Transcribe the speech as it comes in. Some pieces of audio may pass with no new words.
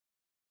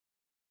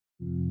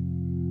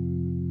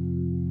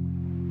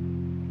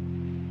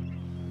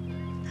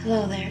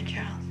Hello there,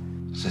 Charles.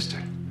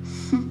 Sister,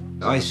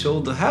 I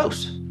sold the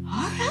house.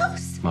 Our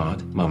house?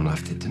 Maud, Mom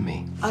left it to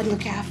me. I'd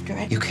look after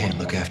it. You can't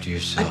look after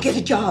yourself. I'd get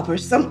a job or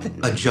something.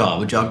 A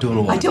job? A job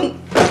doing what? I don't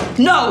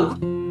know.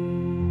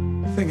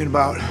 Thinking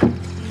about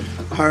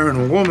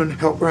hiring a woman to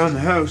help around the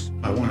house.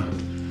 I want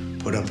to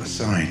put up a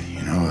sign,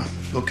 you know,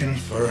 looking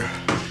for a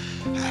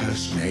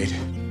housemaid.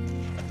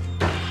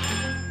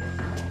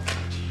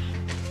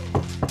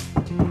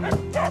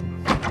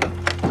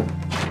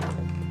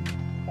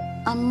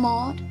 I'm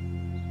Maud.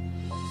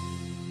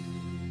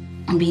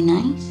 It'd be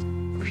nice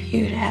for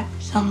you to have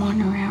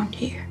someone around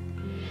here.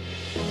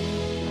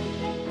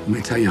 Let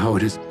me tell you how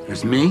it is.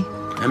 There's me,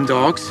 them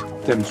dogs,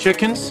 them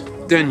chickens,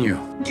 then you.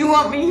 You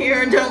want me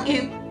here, don't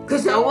you?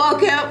 Because I'll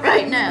walk out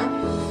right now.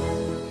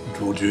 I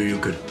told you you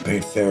could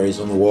paint fairies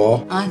on the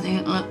wall. I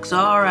think it looks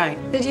all right.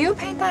 Did you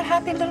paint that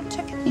happy little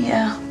chicken?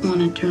 Yeah,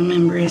 wanted to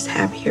remember his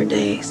happier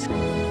days.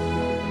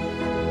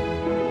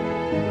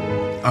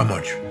 How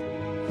much?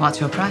 What's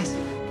your price?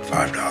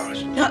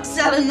 $5. Not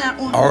selling that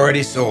one.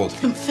 Already sold.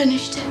 I'm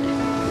finished it.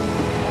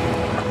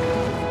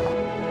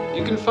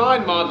 You can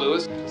find Maud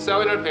Lewis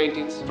selling her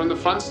paintings from the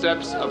front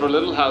steps of her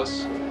little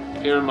house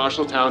here in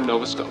Marshalltown,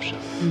 Nova Scotia.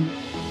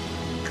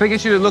 Can I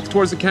get you to look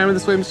towards the camera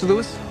this way, Mr.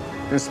 Lewis?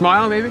 And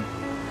smile, maybe?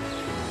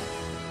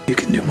 You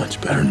can do much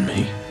better than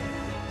me.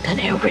 Done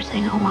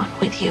everything I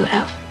want with you,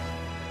 Ev.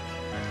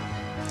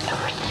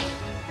 Everything.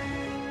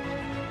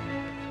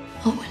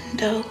 A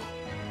window.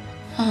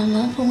 I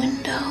love a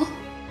window.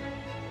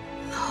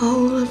 The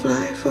whole of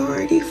life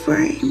already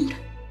framed.